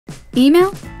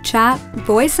Email, chat,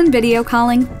 voice and video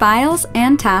calling, files,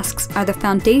 and tasks are the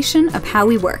foundation of how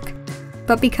we work.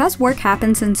 But because work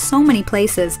happens in so many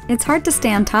places, it's hard to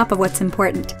stay on top of what's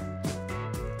important.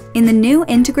 In the new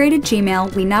integrated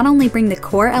Gmail, we not only bring the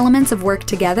core elements of work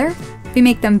together, we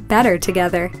make them better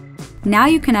together. Now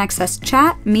you can access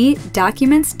chat, meet,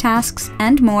 documents, tasks,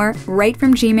 and more right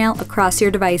from Gmail across your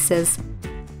devices.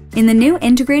 In the new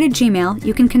integrated Gmail,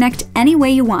 you can connect any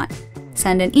way you want.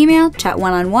 Send an email, chat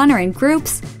one-on-one or in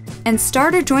groups, and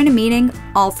start or join a meeting,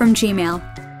 all from Gmail.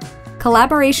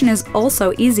 Collaboration is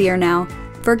also easier now.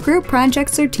 For group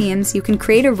projects or teams, you can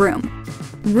create a room.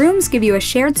 Rooms give you a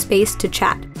shared space to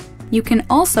chat. You can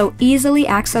also easily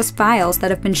access files that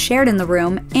have been shared in the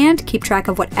room and keep track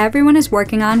of what everyone is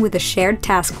working on with a shared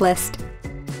task list.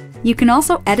 You can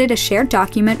also edit a shared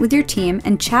document with your team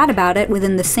and chat about it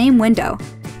within the same window,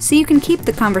 so you can keep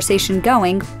the conversation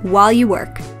going while you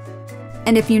work.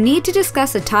 And if you need to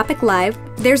discuss a topic live,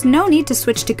 there's no need to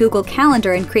switch to Google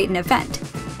Calendar and create an event.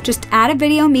 Just add a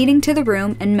video meeting to the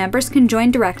room and members can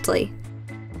join directly.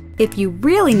 If you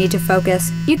really need to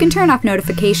focus, you can turn off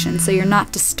notifications so you're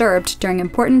not disturbed during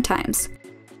important times.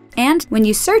 And when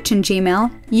you search in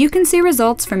Gmail, you can see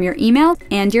results from your email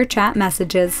and your chat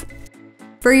messages.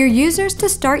 For your users to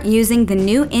start using the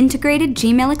new integrated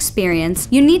Gmail experience,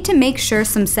 you need to make sure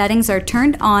some settings are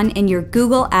turned on in your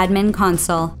Google Admin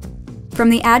Console. From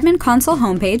the Admin Console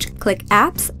homepage, click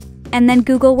Apps, and then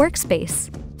Google Workspace.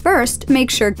 First,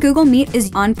 make sure Google Meet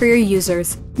is on for your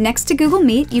users. Next to Google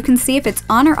Meet, you can see if it's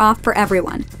on or off for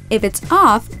everyone. If it's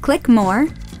off, click More,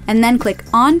 and then click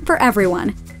On for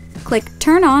everyone. Click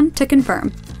Turn On to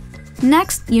confirm.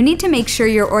 Next, you need to make sure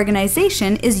your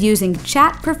organization is using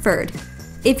Chat Preferred.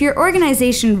 If your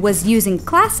organization was using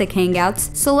Classic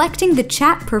Hangouts, selecting the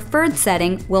Chat Preferred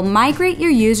setting will migrate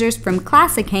your users from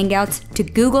Classic Hangouts to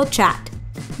Google Chat.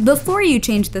 Before you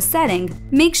change the setting,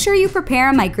 make sure you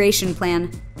prepare a migration plan.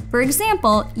 For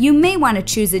example, you may want to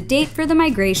choose a date for the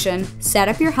migration, set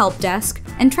up your help desk,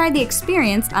 and try the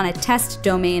experience on a test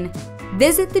domain.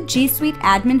 Visit the G Suite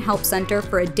Admin Help Center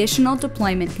for additional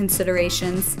deployment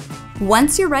considerations.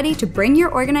 Once you're ready to bring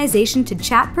your organization to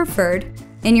Chat Preferred,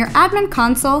 in your Admin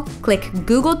Console, click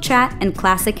Google Chat and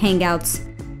Classic Hangouts.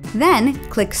 Then,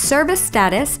 click Service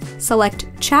Status, select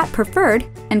Chat Preferred,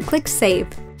 and click Save.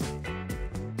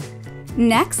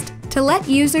 Next, to let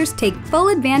users take full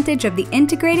advantage of the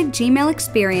integrated Gmail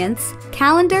experience,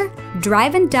 Calendar,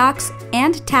 Drive and Docs,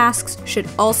 and Tasks should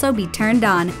also be turned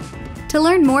on. To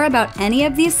learn more about any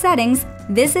of these settings,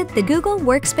 visit the Google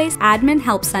Workspace Admin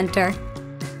Help Center.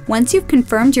 Once you've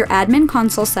confirmed your Admin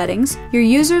Console settings, your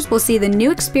users will see the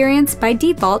new experience by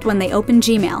default when they open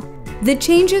Gmail. The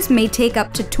changes may take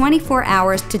up to 24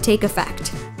 hours to take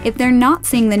effect. If they're not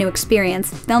seeing the new experience,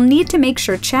 they'll need to make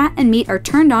sure Chat and Meet are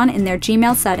turned on in their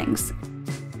Gmail settings.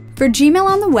 For Gmail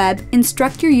on the web,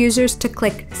 instruct your users to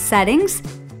click Settings,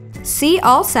 See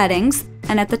All Settings,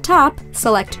 and at the top,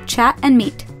 select Chat and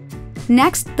Meet.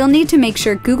 Next, they'll need to make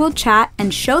sure Google Chat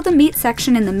and Show the Meet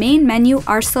section in the main menu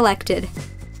are selected.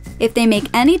 If they make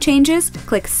any changes,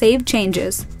 click Save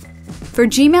Changes. For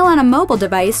Gmail on a mobile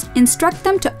device, instruct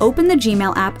them to open the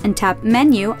Gmail app and tap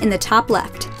Menu in the top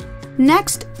left.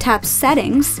 Next, tap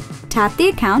Settings, tap the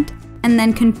account, and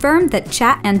then confirm that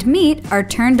Chat and Meet are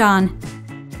turned on.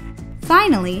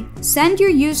 Finally, send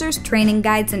your users training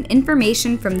guides and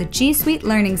information from the G Suite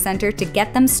Learning Center to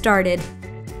get them started.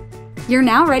 You're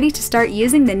now ready to start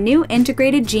using the new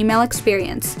integrated Gmail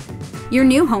experience, your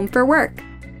new home for work.